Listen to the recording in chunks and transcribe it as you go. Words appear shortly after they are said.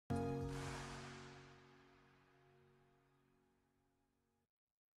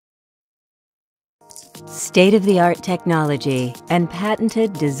State-of-the-art technology and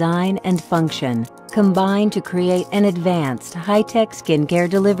patented design and function combine to create an advanced high-tech skincare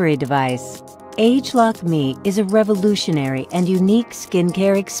delivery device. Ageloc Me is a revolutionary and unique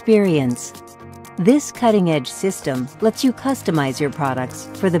skincare experience. This cutting-edge system lets you customize your products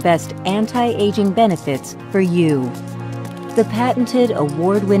for the best anti-aging benefits for you. The patented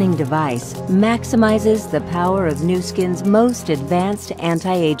award-winning device maximizes the power of Nu Skin's most advanced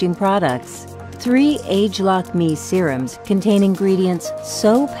anti-aging products. 3 Ageloc Me serums contain ingredients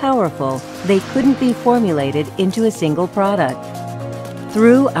so powerful they couldn't be formulated into a single product.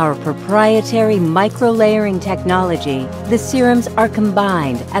 Through our proprietary micro-layering technology, the serums are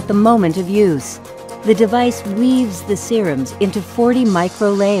combined at the moment of use. The device weaves the serums into 40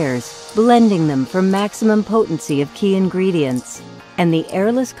 micro-layers, blending them for maximum potency of key ingredients. And the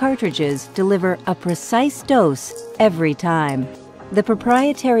airless cartridges deliver a precise dose every time. The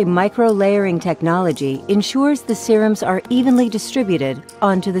proprietary micro-layering technology ensures the serums are evenly distributed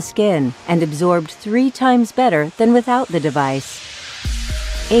onto the skin and absorbed 3 times better than without the device.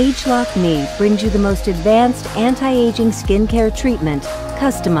 Ageloc Me brings you the most advanced anti-aging skincare treatment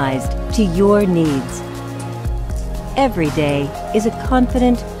customized to your needs. Every day is a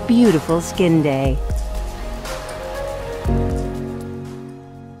confident, beautiful skin day.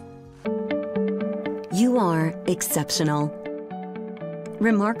 You are exceptional,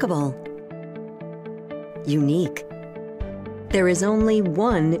 remarkable, unique. There is only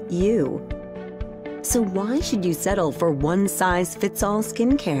one you. So why should you settle for one-size-fits-all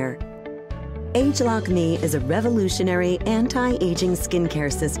skincare? Ageloc Me is a revolutionary anti-aging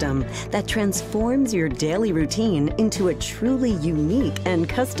skincare system that transforms your daily routine into a truly unique and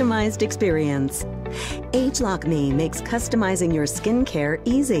customized experience. Ageloc Me makes customizing your skincare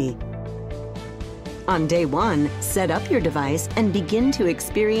easy. On day 1, set up your device and begin to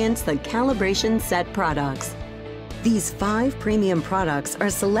experience the calibration set products. These 5 premium products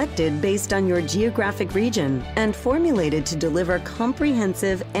are selected based on your geographic region and formulated to deliver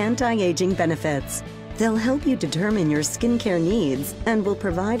comprehensive anti-aging benefits. They'll help you determine your skincare needs and will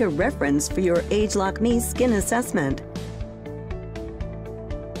provide a reference for your Ageloc Me skin assessment.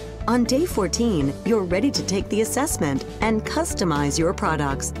 On day 14, you're ready to take the assessment and customize your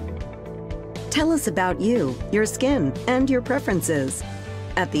products. Tell us about you, your skin, and your preferences.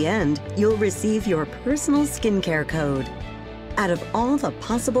 At the end, you'll receive your personal skincare code. Out of all the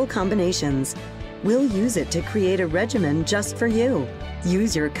possible combinations, we'll use it to create a regimen just for you.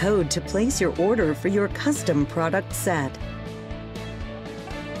 Use your code to place your order for your custom product set.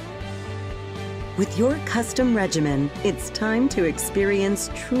 With your custom regimen, it's time to experience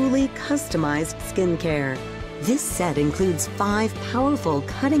truly customized skincare. This set includes 5 powerful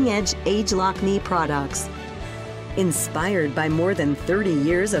cutting-edge Ageloc Me products. Inspired by more than 30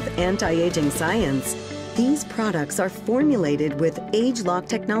 years of anti-aging science, these products are formulated with Ageloc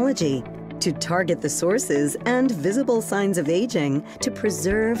technology to target the sources and visible signs of aging to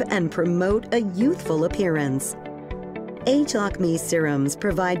preserve and promote a youthful appearance. Ageloc Me serums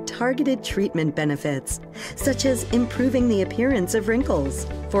provide targeted treatment benefits, such as improving the appearance of wrinkles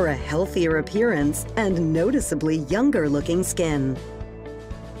for a healthier appearance and noticeably younger-looking skin.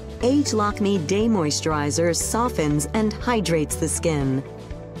 Ageloc Me Day Moisturizer softens and hydrates the skin.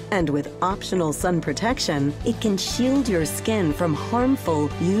 And with optional sun protection, it can shield your skin from harmful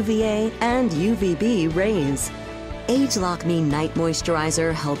UVA and UVB rays. Ageloc Me Night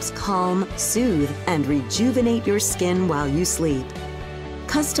Moisturizer helps calm, soothe, and rejuvenate your skin while you sleep.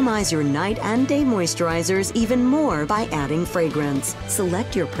 Customize your night and day moisturizers even more by adding fragrance.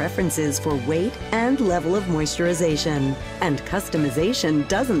 Select your preferences for weight and level of moisturization. And customization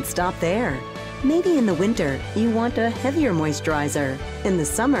doesn't stop there. Maybe in the winter, you want a heavier moisturizer. In the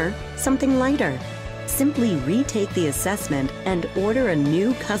summer, something lighter. Simply retake the assessment and order a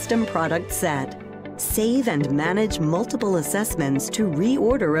new custom product set. Save and manage multiple assessments to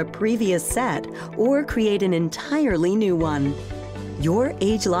reorder a previous set or create an entirely new one. Your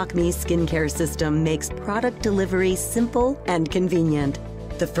Ageloc Me skincare system makes product delivery simple and convenient.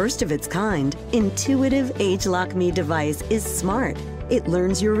 The first of its kind, intuitive Ageloc Me device is smart. It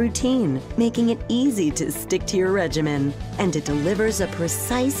learns your routine, making it easy to stick to your regimen, and it delivers a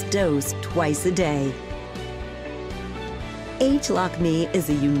precise dose twice a day. Ageloc Me is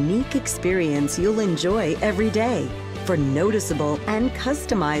a unique experience you'll enjoy every day for noticeable and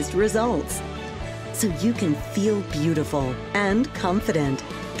customized results. So you can feel beautiful and confident,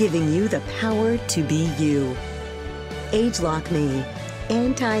 giving you the power to be you. Ageloc Me,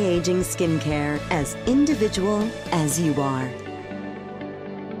 anti-aging skincare as individual as you are.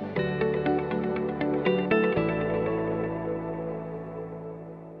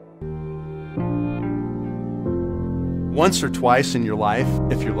 Once or twice in your life,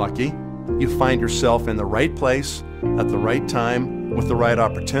 if you're lucky, you find yourself in the right place at the right time with the right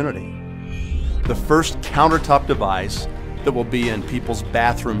opportunity. The first countertop device that will be in people's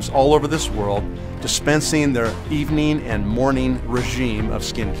bathrooms all over this world, dispensing their evening and morning regime of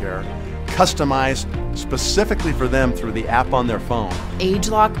skincare, customized specifically for them through the app on their phone.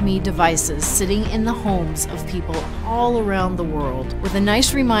 Ageloc Me devices sitting in the homes of people all around the world with a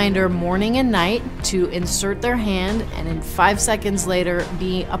nice reminder morning and night to insert their hand, and in 5 seconds later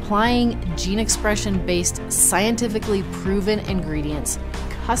be applying gene expression based, scientifically proven ingredients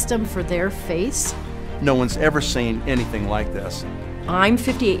custom for their face. No one's ever seen anything like this. I'm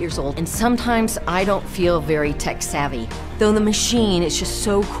 58 years old, and sometimes I don't feel very tech savvy. Though the machine is just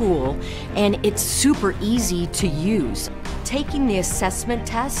so cool, and it's super easy to use. Taking the assessment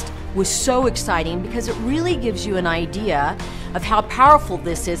test was so exciting because it really gives you an idea of how powerful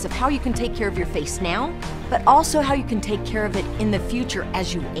this is, of how you can take care of your face now, but also how you can take care of it in the future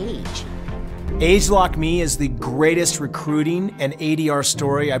as you age. Ageloc Me is the greatest recruiting and ADR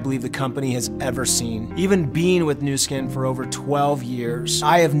story I believe the company has ever seen. Even being with Nu Skin for over 12 years,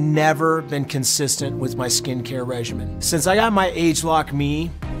 I have never been consistent with my skincare regimen. Since I got my Ageloc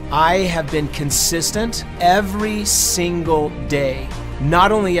Me, I have been consistent every single day.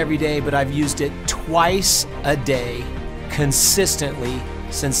 Not only every day, but I've used it twice a day, consistently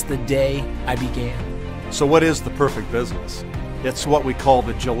since the day I began. So what is the perfect business? It's what we call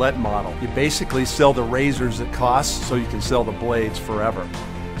the Gillette model. You basically sell the razors at cost so you can sell the blades forever.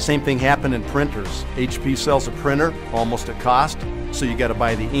 Same thing happened in printers. HP sells a printer almost at cost, so you gotta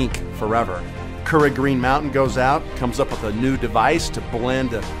buy the ink forever. Keurig Green Mountain goes out, comes up with a new device to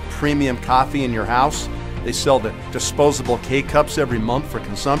blend a premium coffee in your house. They sell the disposable K-cups every month for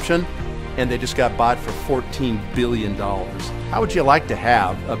consumption, and they just got bought for $14 billion. How would you like to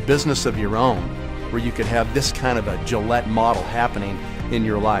have a business of your own where you could have this kind of a Gillette model happening in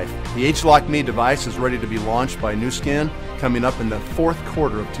your life? The Ageloc Me device is ready to be launched by Nu Skin, coming up in the fourth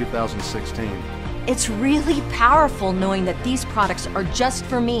quarter of 2016. It's really powerful knowing that these products are just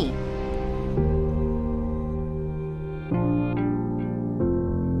for me.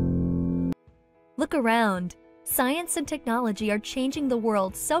 Look around. Science and technology are changing the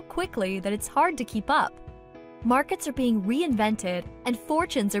world so quickly that it's hard to keep up. Markets are being reinvented and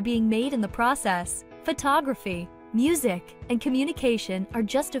fortunes are being made in the process. Photography, music, and communication are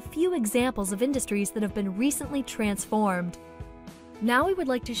just a few examples of industries that have been recently transformed. Now we would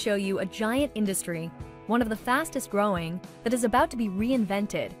like to show you a giant industry, one of the fastest growing, that is about to be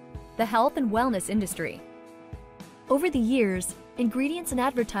reinvented, the health and wellness industry. Over the years, ingredients and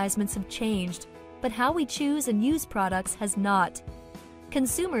advertisements have changed, but how we choose and use products has not.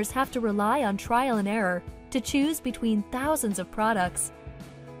 Consumers have to rely on trial and error to choose between thousands of products.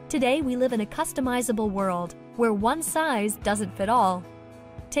 Today, we live in a customizable world where one size doesn't fit all.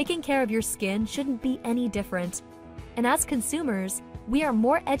 Taking care of your skin shouldn't be any different. And as consumers, we are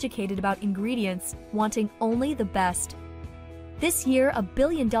more educated about ingredients, wanting only the best. This year, a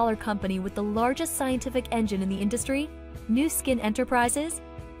billion-dollar company with the largest scientific engine in the industry, Nu Skin Enterprises,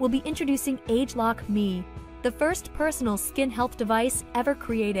 will be introducing Ageloc Me, the first personal skin health device ever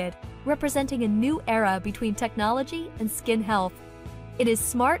created, representing a new era between technology and skin health. It is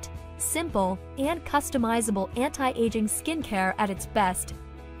smart, simple, and customizable anti-aging skincare at its best.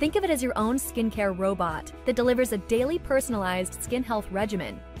 Think of it as your own skincare robot that delivers a daily personalized skin health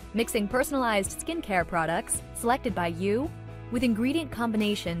regimen, mixing personalized skincare products selected by you with ingredient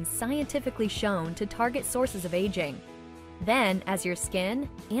combinations scientifically shown to target sources of aging. Then, as your skin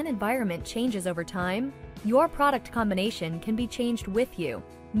and environment changes over time, your product combination can be changed with you.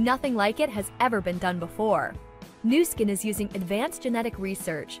 Nothing like it has ever been done before. Nu Skin is using advanced genetic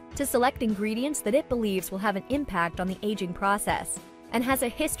research to select ingredients that it believes will have an impact on the aging process, and has a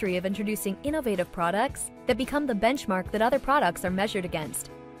history of introducing innovative products that become the benchmark that other products are measured against.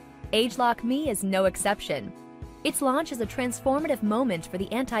 Ageloc Me is no exception. Its launch is a transformative moment for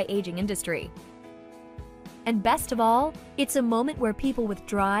the anti-aging industry. And best of all, it's a moment where people with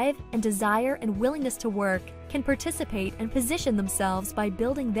drive and desire and willingness to work can participate and position themselves by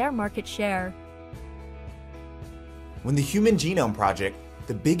building their market share. When the Human Genome Project,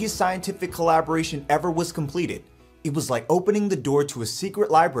 the biggest scientific collaboration ever, was completed, it was like opening the door to a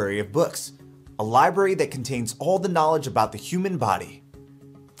secret library of books, a library that contains all the knowledge about the human body.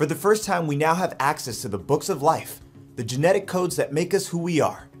 For the first time, we now have access to the books of life, the genetic codes that make us who we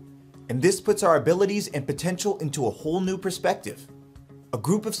are. And this puts our abilities and potential into a whole new perspective. A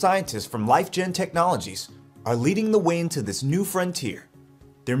group of scientists from LifeGen Technologies are leading the way into this new frontier.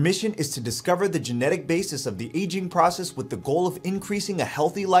 Their mission is to discover the genetic basis of the aging process with the goal of increasing a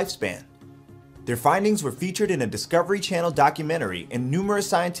healthy lifespan. Their findings were featured in a Discovery Channel documentary and numerous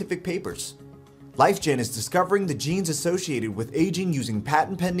scientific papers. LifeGen is discovering the genes associated with aging using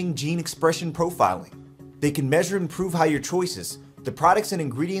patent-pending gene expression profiling. They can measure and prove how your choices, the products and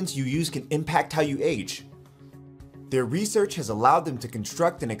ingredients you use, can impact how you age. Their research has allowed them to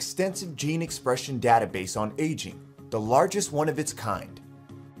construct an extensive gene expression database on aging, the largest one of its kind.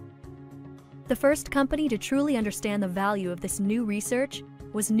 The first company to truly understand the value of this new research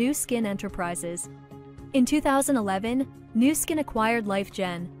was Nu Skin Enterprises. In 2011, Nu Skin acquired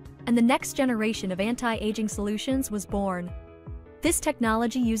LifeGen, and the next generation of anti-aging solutions was born. This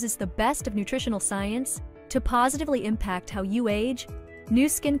technology uses the best of nutritional science to positively impact how you age. Nu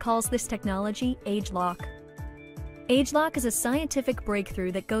Skin calls this technology Ageloc. Ageloc is a scientific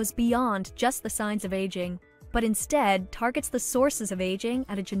breakthrough that goes beyond just the signs of aging, but instead targets the sources of aging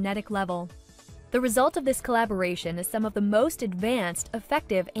at a genetic level. The result of this collaboration is some of the most advanced,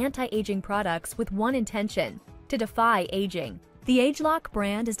 effective anti-aging products with one intention: to defy aging. The Ageloc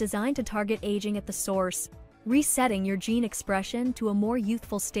brand is designed to target aging at the source, resetting your gene expression to a more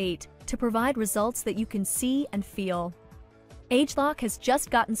youthful state to provide results that you can see and feel. Ageloc has just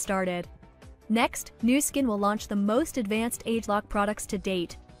gotten started. Next, Nu Skin will launch the most advanced Ageloc products to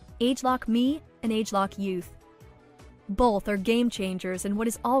date, Ageloc Me and Ageloc Youth. Both are game changers in what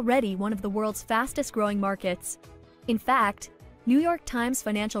is already one of the world's fastest growing markets. In fact, New York Times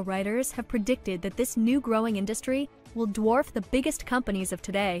financial writers have predicted that this new growing industry will dwarf the biggest companies of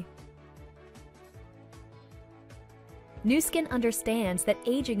today. Nu Skin understands that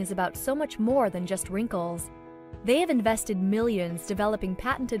aging is about so much more than just wrinkles. They have invested millions developing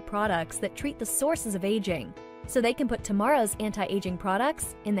patented products that treat the sources of aging, so they can put tomorrow's anti-aging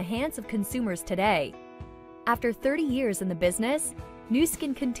products in the hands of consumers today. After 30 years in the business, Nu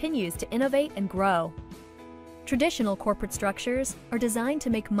Skin continues to innovate and grow. Traditional corporate structures are designed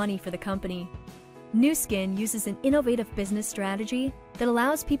to make money for the company. Nu Skin uses an innovative business strategy that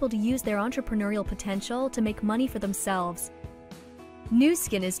allows people to use their entrepreneurial potential to make money for themselves. Nu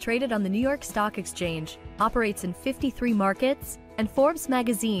Skin is traded on the New York Stock Exchange, operates in 53 markets, and Forbes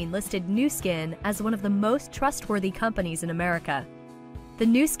magazine listed Nu Skin as one of the most trustworthy companies in America. The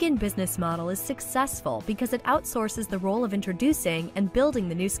Nu Skin business model is successful because it outsources the role of introducing and building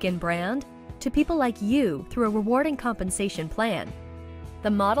the Nu Skin brand to people like you through a rewarding compensation plan. The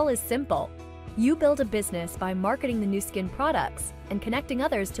model is simple. You build a business by marketing the Nu Skin products and connecting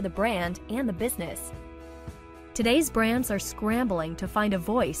others to the brand and the business. Today's brands are scrambling to find a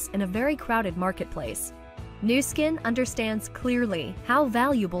voice in a very crowded marketplace. Nu Skin understands clearly how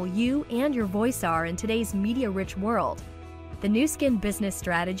valuable you and your voice are in today's media-rich world. The Nu Skin business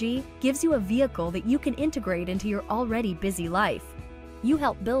strategy gives you a vehicle that you can integrate into your already busy life. You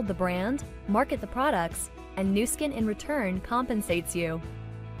help build the brand, market the products, and Nu Skin in return compensates you.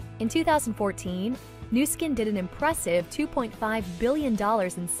 In 2014, Nu Skin did an impressive $2.5 billion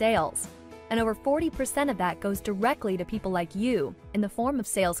in sales, and over 40% of that goes directly to people like you in the form of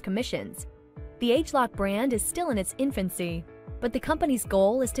sales commissions. The Ageloc brand is still in its infancy, but the company's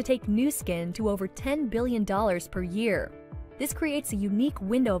goal is to take Nu Skin to over $10 billion per year. This creates a unique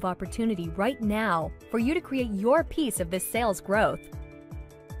window of opportunity right now for you to create your piece of this sales growth.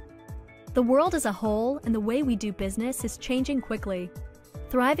 The world as a whole and the way we do business is changing quickly.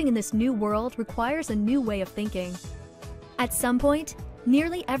 Thriving in this new world requires a new way of thinking. At some point,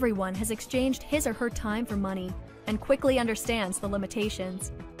 nearly everyone has exchanged his or her time for money and quickly understands the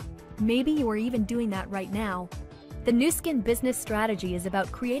limitations. Maybe you are even doing that right now. The Nu Skin business strategy is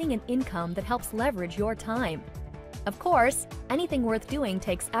about creating an income that helps leverage your time. Of course, anything worth doing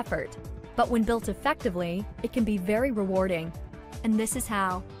takes effort, but when built effectively, it can be very rewarding. And this is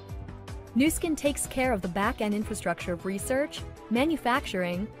how. Nu Skin takes care of the back-end infrastructure of research,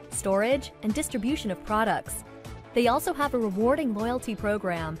 manufacturing, storage, and distribution of products. They also have a rewarding loyalty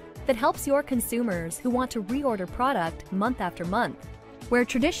program that helps your consumers who want to reorder product month after month. Where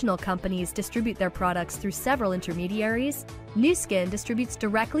traditional companies distribute their products through several intermediaries, Nu Skin distributes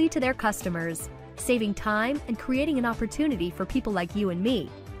directly to their customers, saving time and creating an opportunity for people like you and me.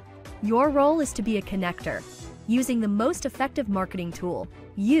 Your role is to be a connector, using the most effective marketing tool,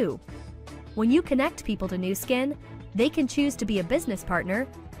 you. When you connect people to Nu Skin, they can choose to be a business partner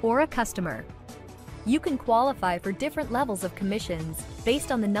or a customer. You can qualify for different levels of commissions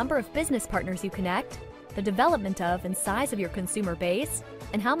based on the number of business partners you connect, the development of and size of your consumer base,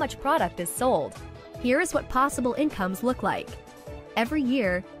 and how much product is sold. Here is what possible incomes look like. Every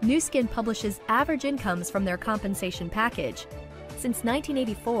year, Nu Skin publishes average incomes from their compensation package. Since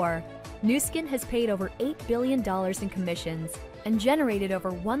 1984, Nu Skin has paid over $8 billion in commissions and generated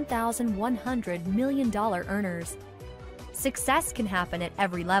over $1,100 million earners. Success can happen at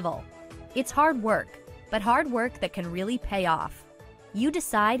every level. It's hard work, but hard work that can really pay off. You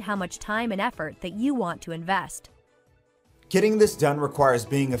decide how much time and effort that you want to invest. Getting this done requires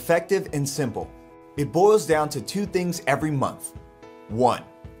being effective and simple. It boils down to 2 things every month. 1.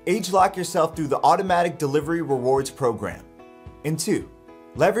 Ageloc yourself through the automatic delivery rewards program. And 2.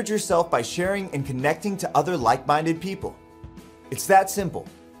 Leverage yourself by sharing and connecting to other like-minded people. It's that simple.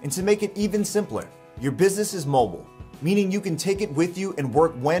 And to make it even simpler, your business is mobile, meaning you can take it with you and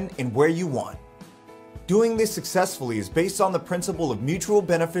work when and where you want. Doing this successfully is based on the principle of mutual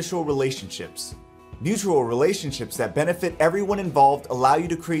beneficial relationships. Mutual relationships that benefit everyone involved allow you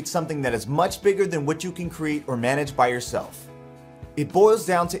to create something that is much bigger than what you can create or manage by yourself. It boils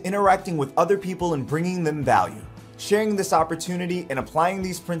down to interacting with other people and bringing them value. Sharing this opportunity and applying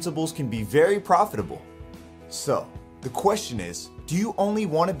these principles can be very profitable. So, the question is, do you only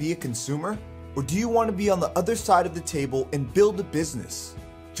want to be a consumer? Or do you want to be on the other side of the table and build a business?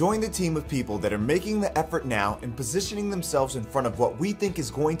 Join the team of people that are making the effort now and positioning themselves in front of what we think is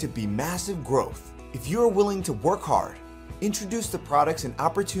going to be massive growth. If you are willing to work hard, introduce the products and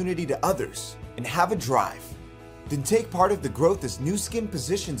opportunity to others, and have a drive, then take part of the growth as Nu Skin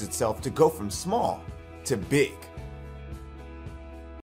positions itself to go from small to big.